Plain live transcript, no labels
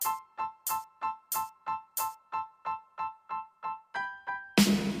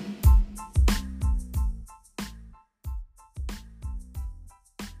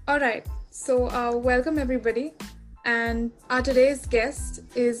All right, so welcome everybody, and our today's guest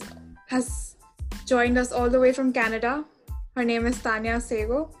is has joined us all the way from Canada. Her name is Tanya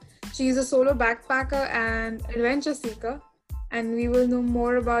Sego. She is a solo backpacker and adventure seeker, and we will know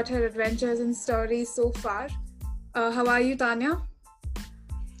more about her adventures and stories so far. How are you, Tanya?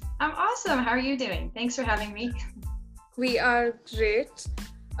 I'm awesome. How are you doing? Thanks for having me. We are great.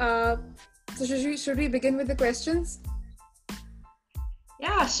 Uh, so should we begin with the questions?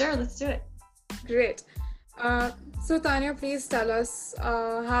 Yeah, sure. Let's do it. Great. So Tanya, please tell us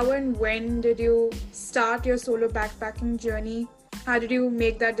how and when did you start your solo backpacking journey? How did you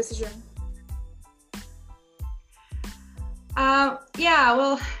make that decision? Yeah,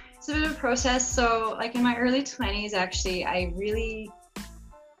 well, it's a bit of a process. So, like in my early 20s, actually, I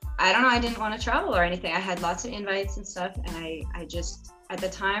don't know, I didn't want to travel or anything. I had lots of invites and stuff, and I just, at the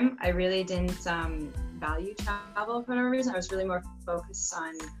time, I really didn't value travel for whatever reason. I was really more focused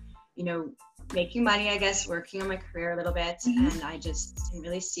on, you know, making money, I guess, working on my career a little bit, and I just didn't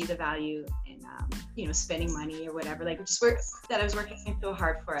really see the value in, you know, spending money or whatever, like just work that I was working so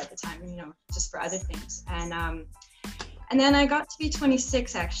hard for at the time, you know, just for other things. And then I got to be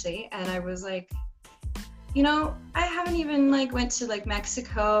 26 actually, and I was like, you know, I haven't even like went to like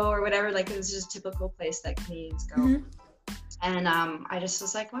Mexico or whatever, like it was just a typical place that Canadians go. And I just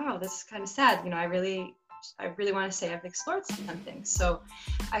was like, wow, this is kind of sad. You know, I really want to say I've explored something. So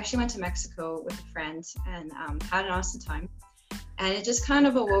I actually went to Mexico with a friend and had an awesome time. And it just kind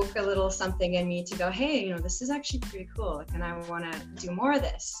of awoke a little something in me to go, hey, you know, this is actually pretty cool, and I want to do more of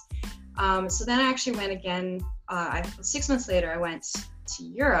this. So then I actually went again. 6 months later, I went to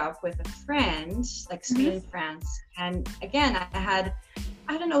Europe with a friend, like Spain and France. And again, I had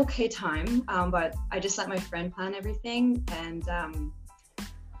an okay time, but I just let my friend plan everything. And,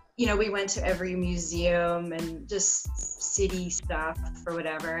 you know, we went to every museum and just city stuff or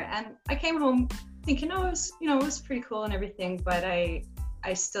whatever. And I came home thinking, oh, it was pretty cool and everything. But I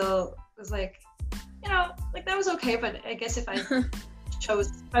still was like, you know, like that was okay. But I guess if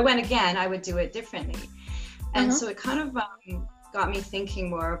I went again, I would do it differently. And so it kind of got me thinking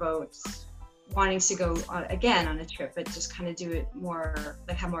more about wanting to go again on a trip, but just kind of do it more,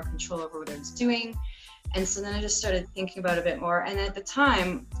 like have more control over what I was doing. And so then I just started thinking about it a bit more. And at the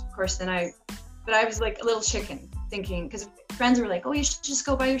time, of course, but I was like a little chicken thinking, because friends were like, oh, you should just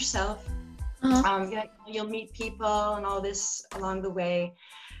go by yourself. You'll meet people and all this along the way.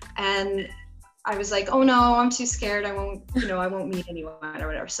 And I was like, oh no, I'm too scared. I won't meet anyone or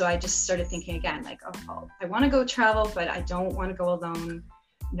whatever. So I just started thinking again, like, oh, I want to go travel, but I don't want to go alone.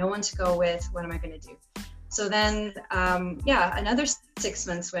 No one to go with. What am I going to do? So then, another 6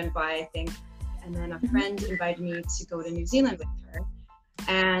 months went by, I think. And then a friend invited me to go to New Zealand with her.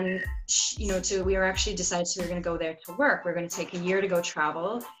 And, we were actually decided we were going to go there to work. We're going to take a year to go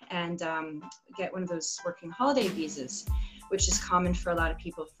travel and get one of those working holiday visas, which is common for a lot of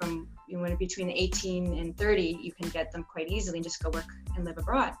people from, when between 18 and 30, you can get them quite easily and just go work and live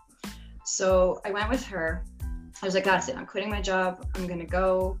abroad. So I went with her. I was like, that's it. I'm quitting my job. I'm going to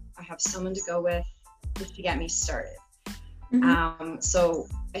go. I have someone to go with just to get me started. So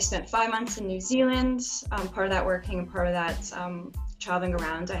I spent 5 months in New Zealand, part of that working and part of that traveling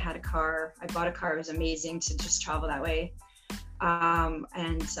around. I had a car. I bought a car. It was amazing to just travel that way. So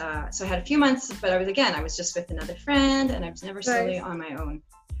I had a few months, but I was just with another friend, and I was never solely on my own.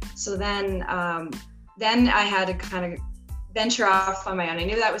 So then I had to kind of venture off on my own. I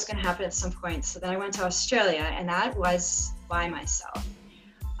knew that was going to happen at some point. So then I went to Australia, and that was by myself,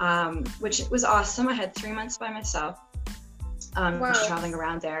 which was awesome. I had 3 months by myself, just traveling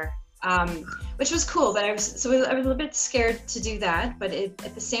around there, which was cool. But I was a little bit scared to do that. But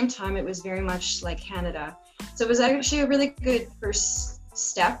at the same time, it was very much like Canada. So it was actually a really good first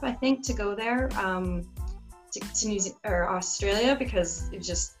step, I think, to go there to New Zealand or Australia, because it was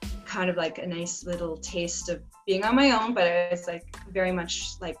just kind of like a nice little taste of being on my own, but it was like very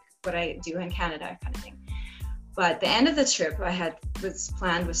much like what I do in Canada kind of thing. But the end of the trip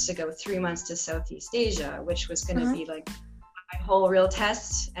was to go 3 months to Southeast Asia, which was going to be like my whole real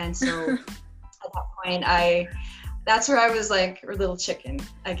test. And so at that point, that's where I was like a little chicken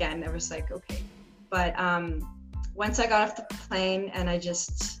again. I was like, okay. But once I got off the plane, and I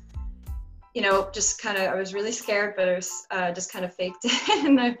just, I was really scared, but I was just kind of faked it.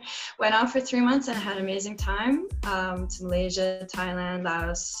 And I went out for 3 months, and I had an amazing time to Malaysia, Thailand,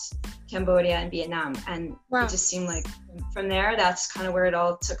 Laos, Cambodia, and Vietnam. And it just seemed like from there, that's kind of where it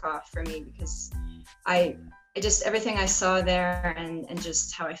all took off for me, because everything I saw there and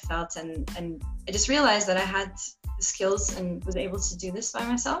just how I felt. And I just realized that I had the skills and was able to do this by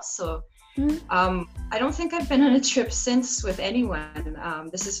myself. So Mhm. I don't think I've been on a trip since with anyone.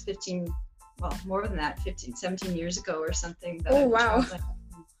 This is 15, well, more than that, 15, 17 years ago or something that Oh, I've been wow. traveling.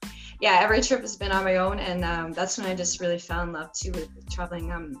 Yeah, every trip has been on my own, and that's when I just really fell in love too with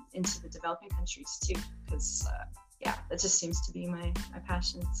traveling into the developing countries too, because yeah, that just seems to be my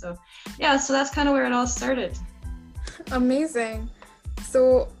passion. So yeah, so that's kind of where it all started. Amazing.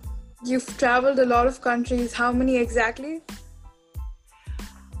 So you've traveled a lot of countries. How many exactly?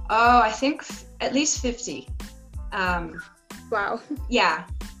 Oh, I think at least 50. Um, Wow. yeah,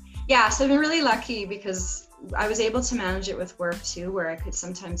 yeah. So I've been really lucky because I was able to manage it with work too, where I could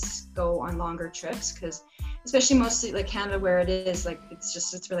sometimes go on longer trips because especially mostly like Canada where it is like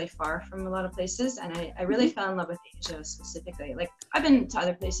it's really far from a lot of places, and I really Mhm. fell in love with Asia specifically. Like I've been to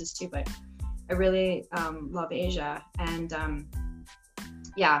other places too, but I really love Asia, and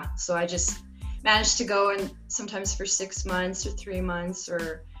yeah, so I just managed to go and sometimes for 6 months or 3 months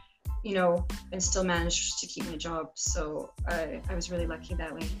or and still managed to keep my job. So I was really lucky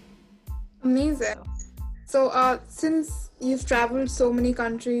that way. Amazing. So So, since you've traveled so many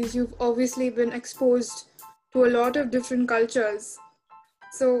countries, you've obviously been exposed to a lot of different cultures.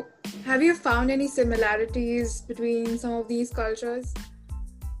 So, have you found any similarities between some of these cultures?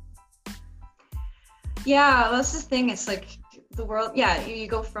 yeah, that's the thing. It's like the world, yeah, you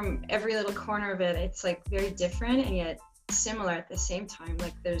go from every little corner of it. It's like very different and yet similar at the same time.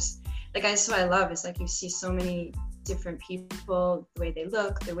 Like there's like that's what I love is like you see so many different people, the way they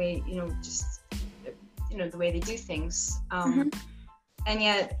look, the way, just the way they do things. Mm-hmm. And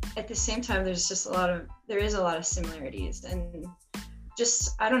yet at the same time there is a lot of similarities, and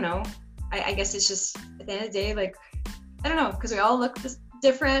just I don't know. I guess it's just at the end of the day, like I don't know, because we all look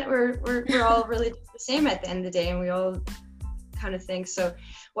different. We're all really the same at the end of the day, and we all kind of think. So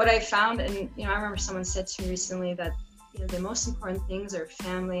what I found, and I remember someone said to me recently that the most important things are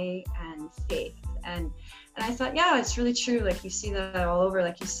family and faith, and I thought, yeah, it's really true. Like you see that all over.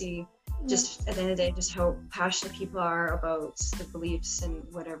 Like you see Yeah. just at the end of the day, just how passionate people are about the beliefs and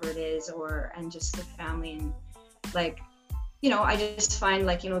whatever it is, and just the family and like. I just find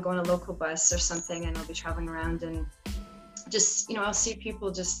like, going a local bus or something, and I'll be traveling around and just, I'll see people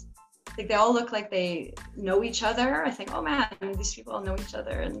just like they all look like they know each other. I think, oh man, these people all know each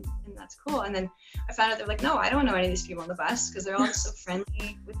other, and that's cool. And then I found out they're like, no, I don't know any of these people on the bus because they're all just so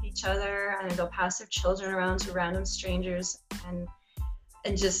friendly with each other, and they'll pass their children around to random strangers, and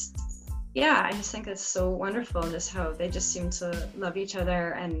just yeah, I just think it's so wonderful just how they just seem to love each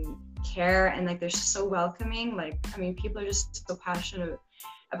other and care, and like they're just so welcoming. Like I mean, people are just so passionate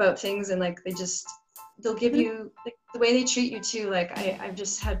about things, and like they'll give Mhm. you like the way they treat you too. Like I've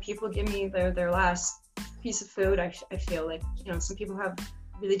just had people give me their last piece of food. I feel like some people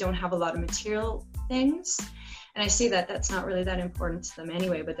really don't have a lot of material things, and I see that that's not really that important to them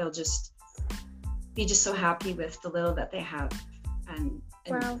anyway, but they'll just be just so happy with the little that they have. And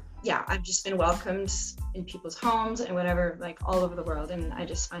Wow. yeah, I've just been welcomed in people's homes and whatever, like all over the world, and I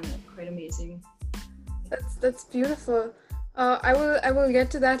just find that quite amazing. That's beautiful. I will get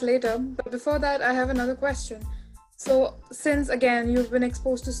to that later, but before that, I have another question. So, since again you've been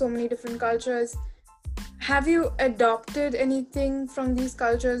exposed to so many different cultures, have you adopted anything from these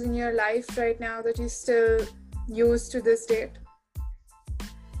cultures in your life right now that you still use to this date?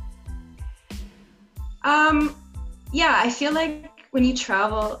 Yeah, I feel like when you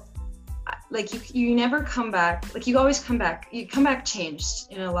travel, like you never come back, like you always come back, you come back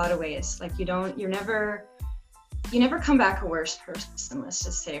changed in a lot of ways. Like you never come back a worse person, let's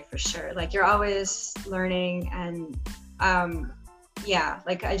just say, for sure. Like you're always learning, and yeah,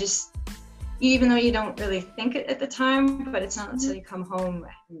 like even though you don't really think it at the time, but it's not until you come home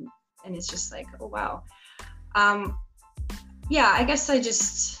and it's just like, oh wow. Yeah, I guess I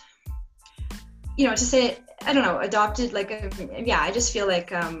just to say, I don't know, adopted, like yeah, I just feel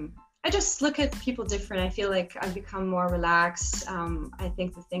like I just look at people different. I feel like I've become more relaxed. I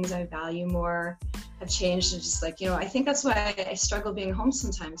think the things I value more have changed. And just like, I think that's why I struggle being home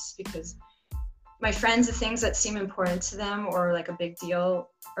sometimes, because my friends, the things that seem important to them or like a big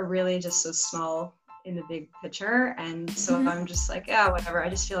deal are really just so small in the big picture. And so Mm-hmm. I'm just like, yeah, whatever. I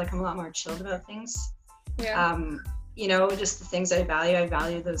just feel like I'm a lot more chilled about things. Yeah. Just the things I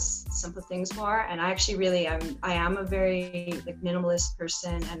value those simple things more. And I actually really I am a very like minimalist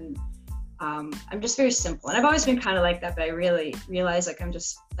person, and I'm just very simple. And I've always been kind of like that, but I really realize like I'm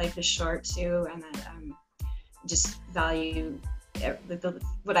just life is short too, and I just value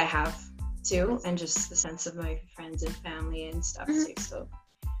what I have too, and just the sense of my friends and family and stuff Mhm. too. So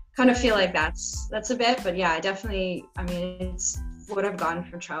kind of Right. feel like that's a bit, but yeah, I mean, it's what I've gotten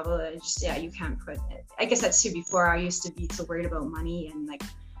from travel. You can't put it. I guess that's too. Before I used to be so worried about money and like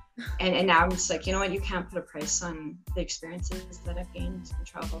And now I'm just like, you know what, you can't put a price on the experiences that I've gained in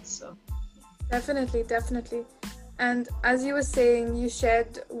travel. So Definitely, definitely. And as you were saying, you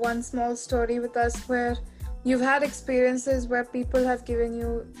shared one small story with us where you've had experiences where people have given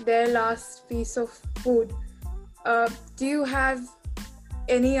you their last piece of food. Do you have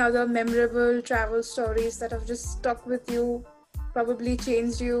any other memorable travel stories that have just stuck with you, probably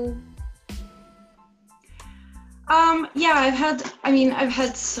changed you? yeah, I've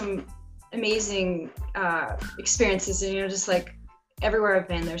had some amazing experiences, and just like everywhere I've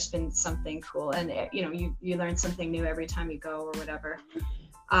been, there's been something cool, and you learn something new every time you go or whatever.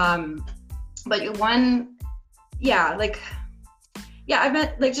 But one, yeah, I've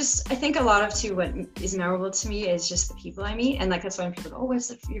met I think a lot of too what is memorable to me is just the people I meet, and like that's why when people go, oh,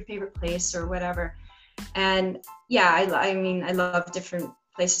 what's your favorite place or whatever, and yeah, I love different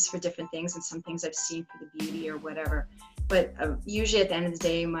places for different things, and some things I've seen for the beauty or whatever, but usually at the end of the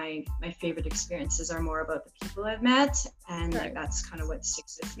day, my favorite experiences are more about the people I've met, and like that's kind of what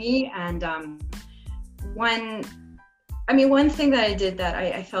sticks with me. And one thing that I did that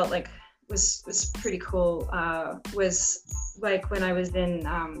I felt like was pretty cool was like when I was in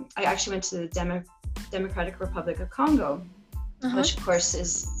I actually went to the Democratic Republic of Congo, which of course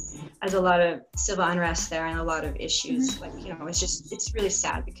has a lot of civil unrest there and a lot of issues. Like, it's really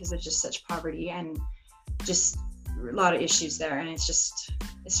sad because there's just such poverty and just a lot of issues there, and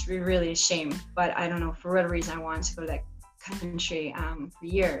it's really a shame. But I don't know, for whatever reason, I wanted to go to that country for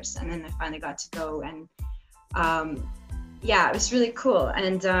years, and then I finally got to go, and it was really cool.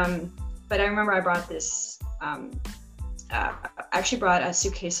 And but I remember I brought this actually brought a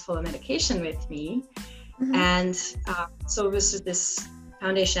suitcase full of medication with me, and so it was this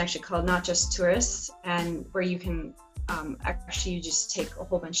foundation actually called Not Just Tourists, and where you can actually you just take a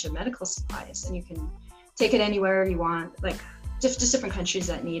whole bunch of medical supplies, and you can take it anywhere you want, like just different countries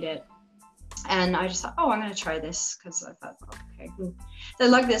that need it. And I just thought, oh, I'm going to try this, because I thought, oh, okay. So I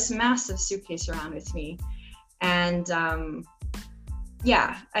lugged this massive suitcase around with me, and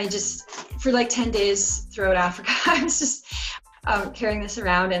I just, for like 10 days throughout Africa, I was just carrying this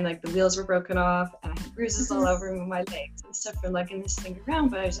around, and like the wheels were broken off, and I had bruises all over my legs and stuff for lugging this thing around.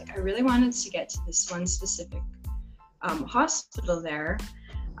 But I was like, I really wanted to get to this one specific hospital there,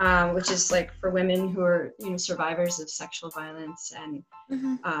 which is like for women who are survivors of sexual violence, and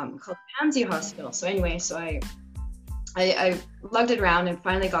called Pansy Hospital. So anyway, so I lugged it around and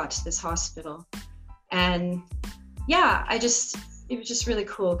finally got to this hospital, and it was just really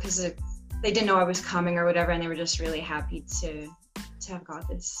cool, because they didn't know I was coming or whatever, and they were just really happy to have got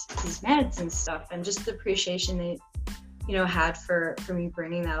these meds and stuff, and just the appreciation they had for me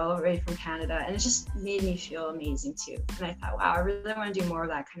bringing that all the way from Canada. And it just made me feel amazing too. And I thought, wow, I really want to do more of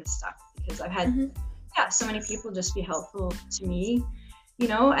that kind of stuff, because I've had so many people just be helpful to me,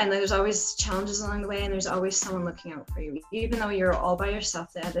 and there's always challenges along the way, and there's always someone looking out for you, even though you're all by yourself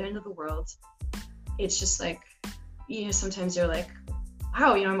at the other end of the world. It's just like, sometimes you're like,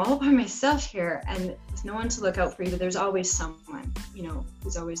 wow, I'm all by myself here, and there's no one to look out for you, but there's always someone,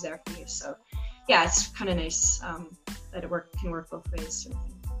 who's always there for you. So yeah, it's kind of nice that it can work both ways, sort of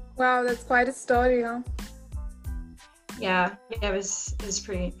thing. Wow, that's quite a story, huh? Yeah, it was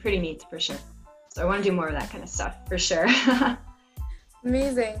pretty neat, for sure. So I want to do more of that kind of stuff, for sure.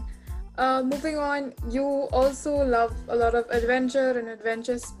 Amazing. Moving on, you also love a lot of adventure and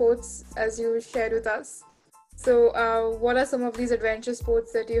adventure sports, as you shared with us. So what are some of these adventure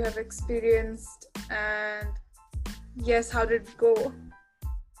sports that you have experienced, and yes, how did it go?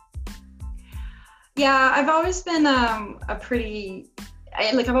 Yeah, I've always been I've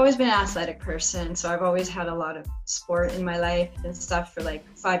always been an athletic person, so I've always had a lot of sport in my life and stuff. For like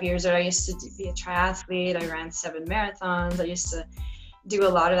 5 years I used to be a triathlete. I ran 7 marathons. I used to do a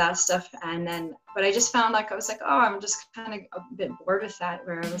lot of that stuff, but I just found like I was like, oh, I'm just kind of a bit bored with that,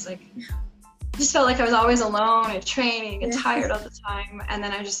 where I was like, just felt like I was always alone and training, get tired all the time, and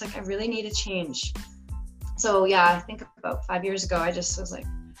then I just like, I really need a change. So yeah, I think about 5 years ago, I just was like,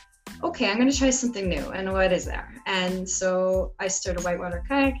 okay, I'm going to try something new, and what is there? And so I started whitewater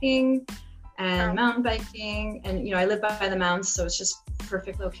kayaking and mountain biking, and I live by the mountains, so it's just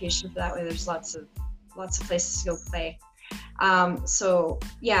perfect location for that way. There's lots of places to go play. So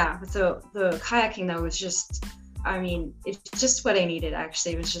yeah, the kayaking though was just, it's just what I needed,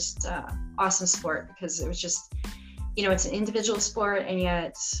 actually. It was just awesome sport, because it was just, it's an individual sport, and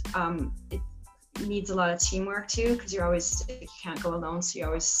yet it needs a lot of teamwork too, because you can't go alone, so you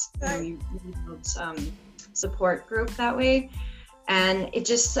always you need support group that way. And it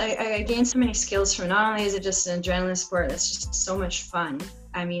just, I gained so many skills from it. Not only is it just an adrenaline sport, it's just so much fun.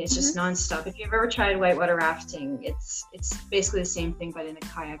 It's just nonstop. If you've ever tried whitewater rafting, it's basically the same thing, but in a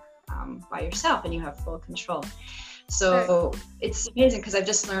kayak by yourself, and you have full control. Right. So it's amazing because I've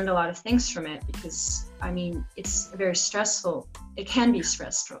just learned a lot of things from it, because I mean, it's very stressful. It can be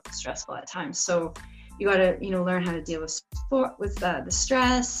stressful at times. So you got to, learn how to deal with the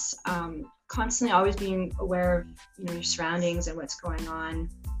stress, constantly always being aware of, your surroundings and what's going on,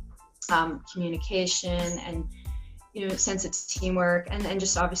 communication, and, sense of teamwork, and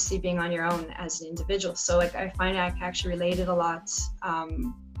just obviously being on your own as an individual. So like, I find I actually related a lot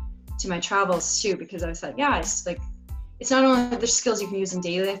to my travels too, because I was like, yeah, it's like, it's not only the skills you can use in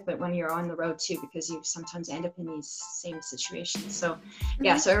daily life, but when you're on the road too, because you sometimes end up in these same situations. So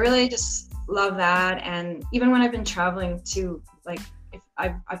yeah, so I really just love that. And even when I've been traveling too, like if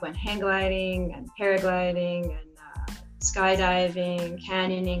I've went hang gliding and paragliding and skydiving,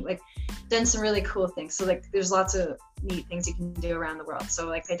 canyoning, like done some really cool things. So like, there's lots of neat things you can do around the world. So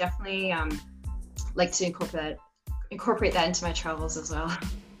like, I definitely like to incorporate that into my travels as well.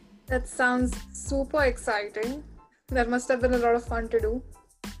 That sounds super exciting. That must have been a lot of fun to do.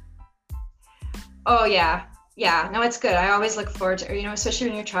 Oh yeah. No, it's good. I always look forward to, especially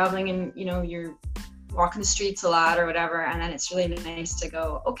when you're traveling and, you're walking the streets a lot or whatever. And then it's really nice to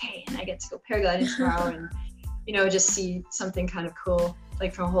go, okay, and I get to go paragliding tomorrow and, just see something kind of cool,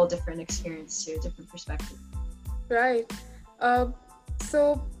 like from a whole different experience to a different perspective. Right.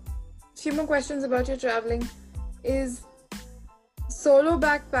 So, few more questions about your traveling. Is solo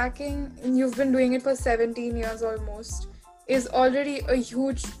backpacking, and you've been doing it for 17 years almost, is already a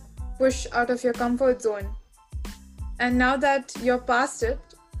huge push out of your comfort zone. And now that you're past it,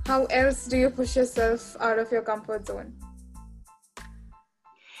 how else do you push yourself out of your comfort zone?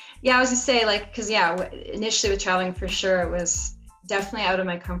 Yeah, I was gonna say, like, because initially with traveling, for sure, it was definitely out of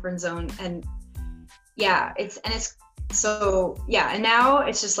my comfort zone, and and now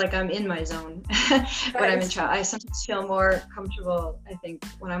it's just like I'm in my zone when I'm in travel. I sometimes feel more comfortable, I think,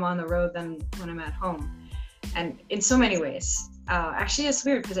 when I'm on the road than when I'm at home, and in so many ways. Actually, it's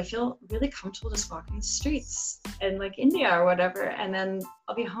weird because I feel really comfortable just walking the streets in like India or whatever, and then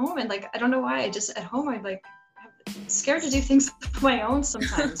I'll be home and like, I don't know why, at home I'm like scared to do things on my own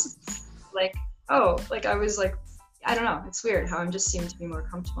sometimes. Like, I was like, I don't know, it's weird how I'm just seem to be more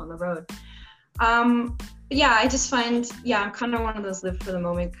comfortable on the road. But yeah, I just find, I'm kind of one of those live for the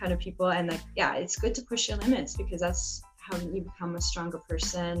moment kind of people, and like, it's good to push your limits, because that's how you become a stronger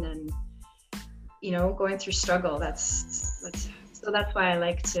person, and going through struggle, that's why I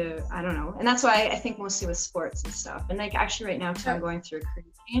like to, I don't know, and that's why I think mostly with sports and stuff, and like actually right now too, I'm going through a career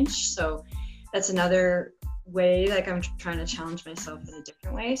change, so that's another way, like I'm trying to challenge myself in a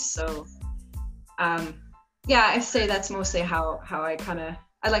different way. So I say that's mostly how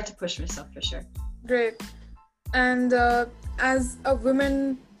I like to push myself, for sure. Great. And as a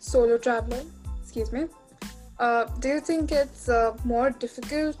woman solo traveler, do you think it's more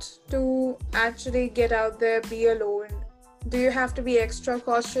difficult to actually get out there, be alone? Do you have to be extra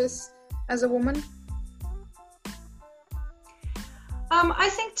cautious as a woman? I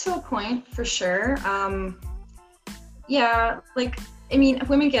think to a point, for sure. Like, I mean,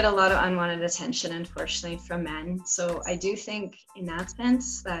 women get a lot of unwanted attention, unfortunately, from men. So I do think in that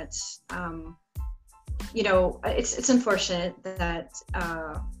sense that, it's unfortunate that,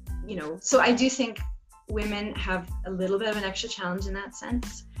 so I do think women have a little bit of an extra challenge in that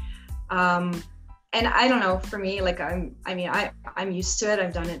sense. And I don't know, for me, like, I'm used to it.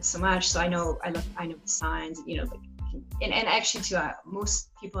 I've done it so much. So I know the signs, and actually too, most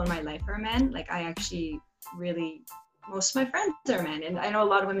people in my life are men. Like, I actually really, most of my friends are men, and I know a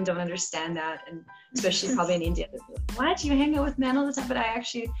lot of women don't understand that, and especially probably in India, they're like, what, you hang out with men all the time? But I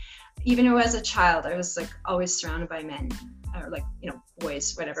actually, even as a child, I was like always surrounded by men, or like,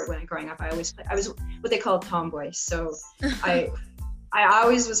 boys, whatever. When growing up, I was what they call tomboy. So I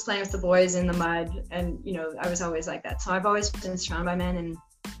always was playing with the boys in the mud, and I was always like that. So I've always been surrounded by men, and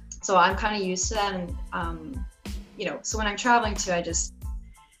so I'm kind of used to that. And so when I'm traveling too, I just,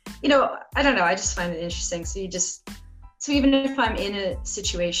 I don't know, I just find it interesting. So even if I'm in a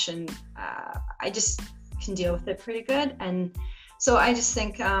situation, I just can deal with it pretty good. And so I just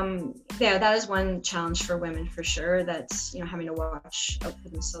think, that is one challenge for women, for sure. That's, having to watch out for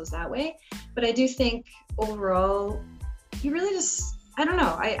themselves that way. But I do think overall, you really just, I don't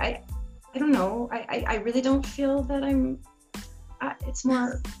know. I don't know. I really don't feel that it's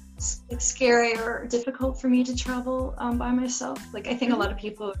more like scary or difficult for me to travel by myself. Like, I think a lot of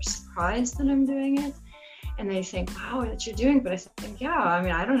people are surprised that I'm doing it, and they think, wow, that you're doing. But I think,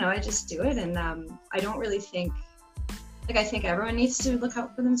 I don't know, I just do it. And I don't really think, like, I think everyone needs to look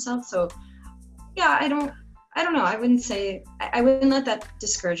out for themselves. So I don't know, I wouldn't let that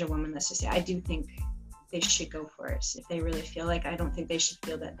discourage a woman. Let's just say, I do think they should go for it. If they really feel like, I don't think they should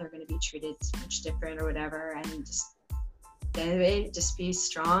feel that they're going to be treated much different or whatever, and just anyway, just be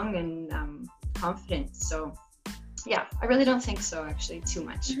strong and confident. So yeah, I really don't think so actually too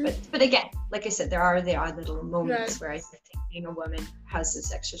much. But again, like I said, there are the odd little moments where I think being a woman has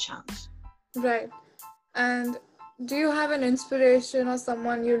this extra challenge. Right. And do you have an inspiration or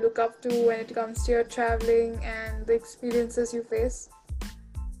someone you look up to when it comes to your traveling and the experiences you face?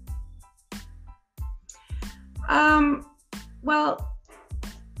 Well,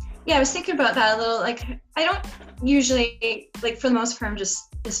 yeah, I was thinking about that a little. Like, I don't usually, like, for the most part, I'm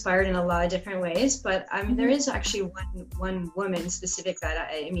just inspired in a lot of different ways. But I mean, there is actually one woman specific that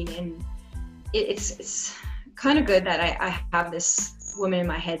I mean, and it's kind of good that I have this woman in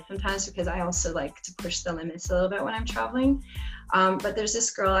my head sometimes, because I also like to push the limits a little bit when I'm traveling. But there's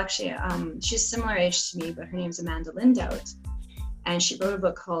this girl actually, she's similar age to me, but her name's Amanda Lindaudt. And she wrote a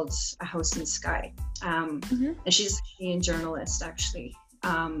book called A House in the Sky. And she's a Canadian journalist, actually.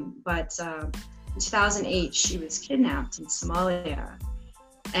 But in 2008, she was kidnapped in Somalia.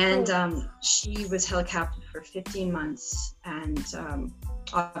 And she was held captive for 15 months and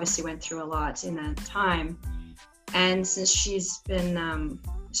obviously went through a lot in that time. And since she's been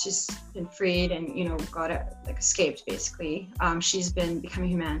freed and, you know, escaped basically, she's been becoming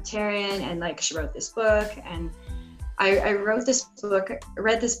humanitarian, and like she wrote this book. And I read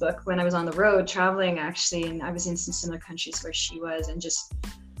this book when I was on the road traveling actually, and I was in some similar countries where she was, and just,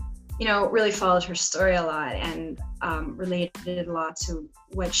 you know, really followed her story a lot and related a lot to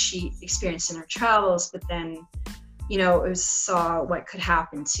what she experienced in her travels, but then, you know, saw what could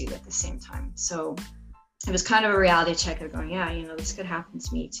happen too at the same time. So it was kind of a reality check of going, yeah, you know, this could happen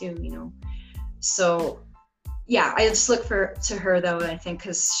to me too, you know. So yeah, I just look to her though, I think,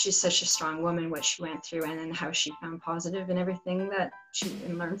 because she's such a strong woman, what she went through, and then how she found positive in everything that she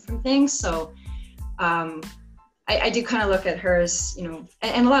learned from things. So I do kind of look at her as, you know,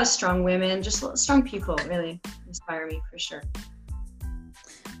 and a lot of strong women, just strong people really inspire me for sure.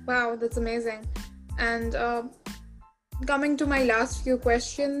 Wow, that's amazing. And coming to my last few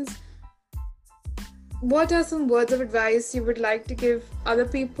questions, what are some words of advice you would like to give other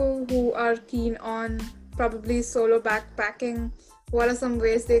people who are keen on probably solo backpacking? What are some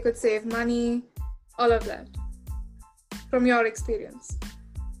ways they could save money? All of that from your experience.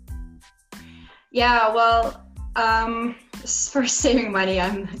 Yeah, well, for saving money,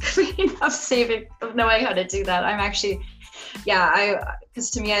 I'm clean up knowing how to do that. I'm actually, because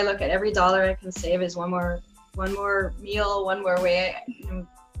to me, I look at every dollar I can save as one more meal, one more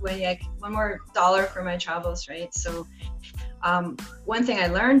dollar for my travels, right? So one thing I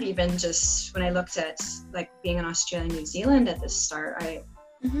learned, even just when I looked at like being in Australia and New Zealand at the start,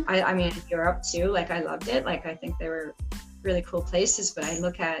 I mean Europe too, like I loved it, like I think they were really cool places, but I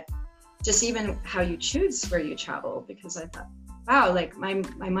look at just even how you choose where you travel, because I thought, wow, like my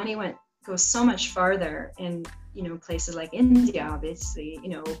money goes so much farther in, you know, places like India, obviously, you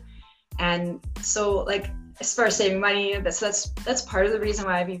know. And so like as far as saving money, that's part of the reason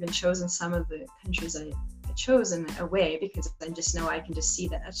why I've even chosen some of the countries I chose in a way, because I just know I can just see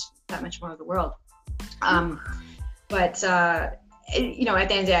that much more of the world. But you know, at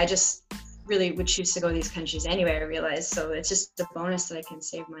the end of the day, I just really would choose to go to these countries anyway, I realize. So it's just a bonus that I can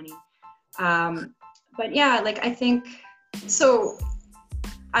save money. But yeah, like I think, so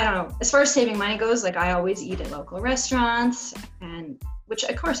I don't know, as far as saving money goes, like I always eat at local restaurants, and which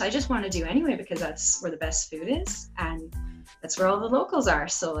of course I just want to do anyway, because that's where the best food is and that's where all the locals are.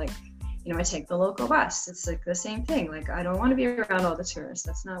 So like, you know, I take the local bus. It's like the same thing. Like I don't want to be around all the tourists.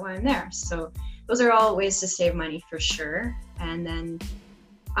 That's not why I'm there. So those are all ways to save money for sure. And then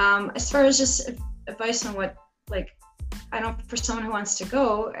as far as just advice on what, like, I don't, for someone who wants to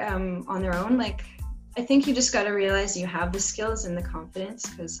go on their own, like, I think you just got to realize you have the skills and the confidence,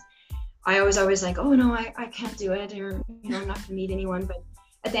 because I was always like, oh no, I can't do it, or, you know, I'm not gonna meet anyone. But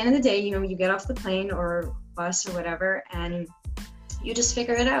at the end of the day, you know, you get off the plane or bus or whatever, and you just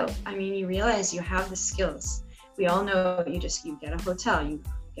figure it out. I mean, you realize you have the skills. We all know you get a hotel, you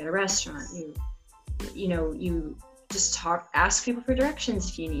get a restaurant, you know, you just ask people for directions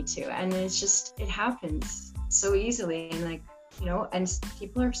if you need to. And it happens so easily. And like, you know, and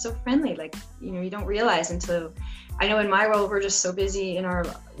people are so friendly, like, you know, you don't realize until, I know in my role, we're just so busy in our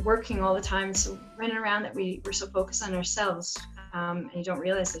working all the time, so running around that we're so focused on ourselves. And you don't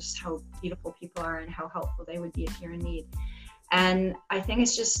realize just how beautiful people are and how helpful they would be if you're in need. And I think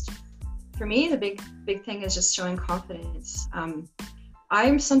it's just, for me, the big thing is just showing confidence.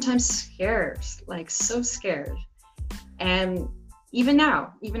 I'm sometimes scared, like so scared. And even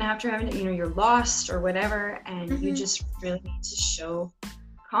now, even after having, you know, you're lost or whatever, and you just really need to show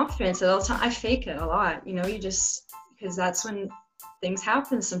confidence at all times. I fake it a lot, you know, because that's when things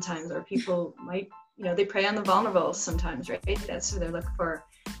happen sometimes, or people might, you know, they prey on the vulnerable sometimes, right? That's what they're looking for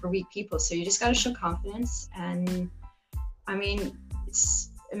weak people. So you just got to show confidence. And I mean,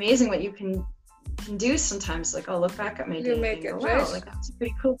 it's amazing what you can do sometimes. Like, I'll look back at my day and go, wow, like that's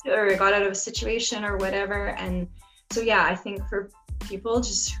pretty cool too, or I got out of a situation or whatever. And so yeah, I think for people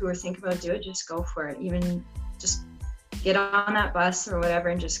just who are thinking about doing it, just go for it. Even just get on that bus or whatever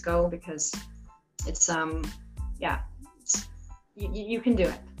and just go, because it's you can do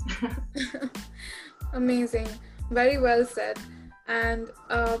it. Amazing, very well said. And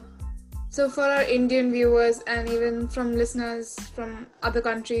so for our Indian viewers and even from listeners from other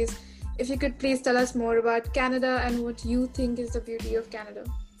countries, if you could please tell us more about Canada and what you think is the beauty of Canada.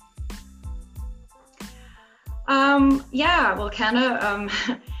 Well, Canada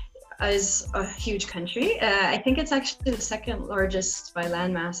is a huge country. I think it's actually the second largest by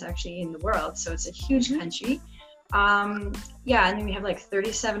landmass actually in the world. So it's a huge country. And then we have like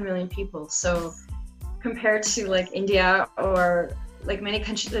 37 million people. So compared to like India or like many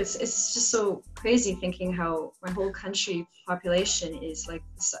countries, it's just so crazy thinking how my whole country population is like,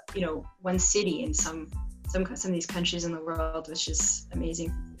 you know, one city in some of these countries in the world, which is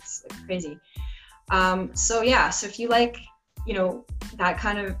amazing. It's like crazy. So if you like, you know, that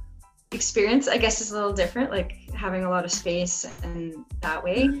kind of experience, I guess is a little different, like having a lot of space and that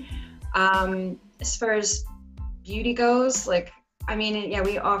way. As far as beauty goes, like, I mean,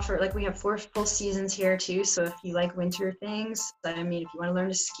 we offer, like, we have 4 full seasons here too. So if you like winter things, I mean, if you want to learn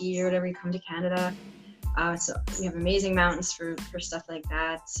to ski or whatever, you come to Canada. So we have amazing mountains for stuff like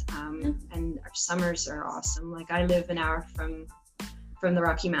that. And our summers are awesome. Like, I live an hour from the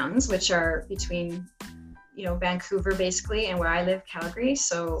Rocky Mountains, which are between, you know, Vancouver basically and where I live, Calgary.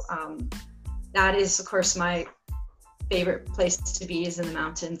 So that is, of course, my favorite place to be, is in the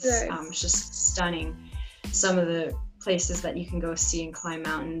mountains. It's just stunning. Some of the places that you can go see and climb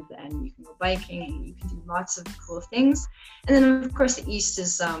mountains, and you can go biking, and you can do lots of cool things. And then of course the east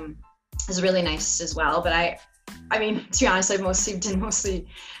is really nice as well. But I mean, to be honest, I've mostly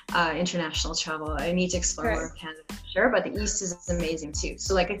international travel. I need to explore more of Canada for sure, but the east is amazing too.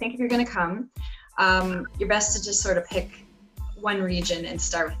 So like, I think if you're going to come, you're best to just sort of pick one region and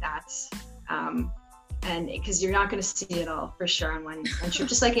start with that. And because you're not going to see it all for sure on one trip,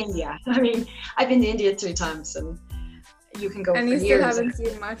 just like India. I mean, I've been to India 3 times, and you can go for years. And you still haven't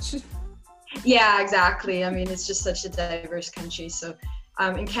seen much. Yeah, exactly. I mean, it's just such a diverse country. So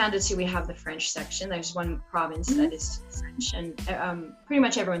in Canada too, we have the French section. There's one province that is French, and pretty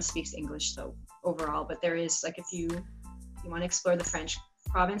much everyone speaks English, so overall. But there is, like, if you want to explore the French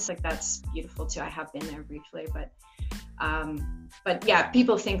province, like, that's beautiful too. I have been there briefly, but yeah,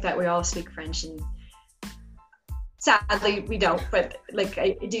 people think that we all speak French, and sadly we don't. But like,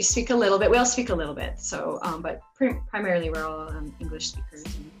 I do speak a little bit. We all speak a little bit. So, but primarily we're all English speakers.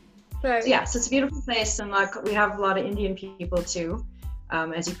 Right. So, so it's a beautiful place, and like, we have a lot of Indian people too.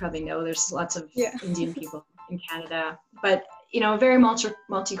 As you probably know, there's lots of Indian people in Canada, but, you know, a very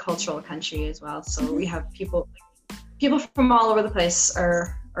multicultural country as well. So we have people from all over the place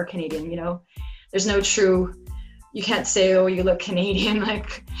are Canadian. You know, there's no true, you can't say, oh, you look Canadian.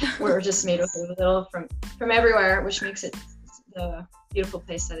 Like, we're just made up a little from everywhere, which makes it the beautiful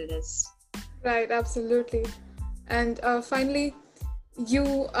place that it is. Right, absolutely. And finally,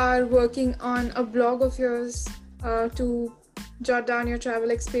 you are working on a blog of yours to jot down your travel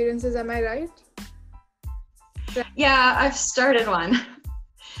experiences, am I right? Yeah, I've started one,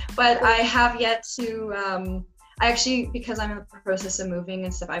 but I have yet to, I actually, because I'm in the process of moving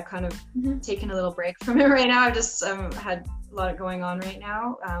and stuff, I've kind of taken a little break from it right now. I've just had a lot going on right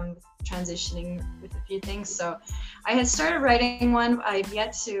now, transitioning with a few things. So I had started writing one. I've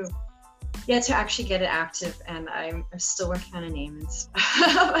yet to actually get it active, and I'm still working on a name and stuff.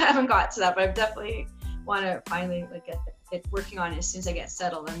 I haven't got to that, but I definitely want to finally like get working on it as soon as I get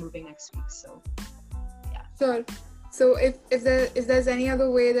settled. I'm moving next week, so yeah. Sure. So if there's any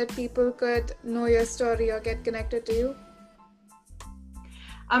other way that people could know your story or get connected to you?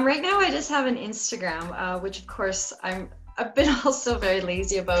 Right now I just have an Instagram, which of course I've been also very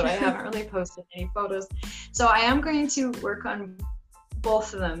lazy about. I haven't really posted any photos, so I am going to work on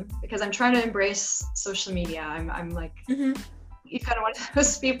both of them, because I'm trying to embrace social media. I'm like, you kind of one of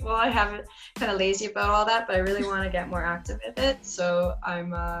those people. I have kind of lazy about all that, but I really want to get more active with it. So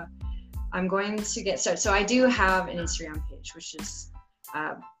I'm going to get started. So I do have an Instagram page, which is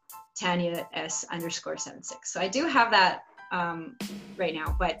Tanya S_76. So I do have that right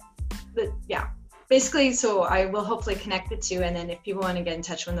now, but yeah, basically. So I will hopefully connect the two, and then if people want to get in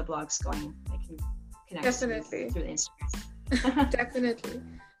touch when the blog's going, they can connect through the Instagram. Definitely.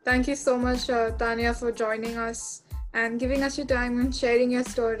 Thank you so much, Tanya, for joining us and giving us your time and sharing your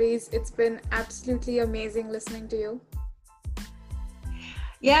stories. It's been absolutely amazing listening to you.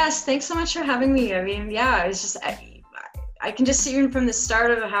 Yes, thanks so much for having me. I mean, yeah, it's just I can just see even from the start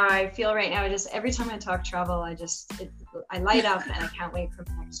of how I feel right now. Just every time I talk travel, I light up and I can't wait for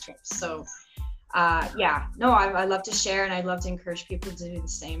my next trip. So yeah, no, I love to share and I love to encourage people to do the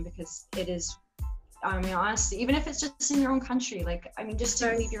same because it is, I mean, honestly, even if it's just in your own country, like, I mean, just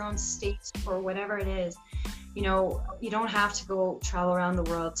to leave your own state or whatever it is, you know, you don't have to go travel around the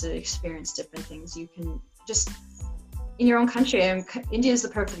world to experience different things. You can just in your own country. And India is the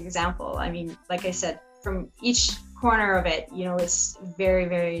perfect example. I mean, like I said, from each corner of it, you know, it's very,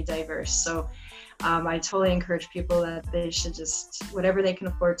 very diverse. So I totally encourage people that they should just, whatever they can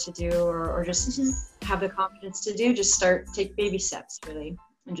afford to do or just have the confidence to do, just take baby steps really,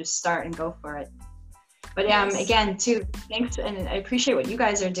 and just start and go for it. But again, too, thanks, and I appreciate what you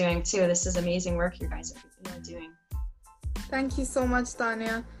guys are doing too. This is amazing work you guys are doing. Thank you so much,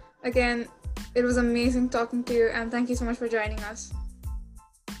 Tanya. Again, it was amazing talking to you, and thank you so much for joining us.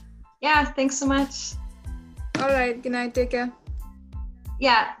 Yeah, thanks so much. All right, good night, take care.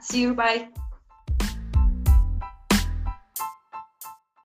 Yeah, see you, bye.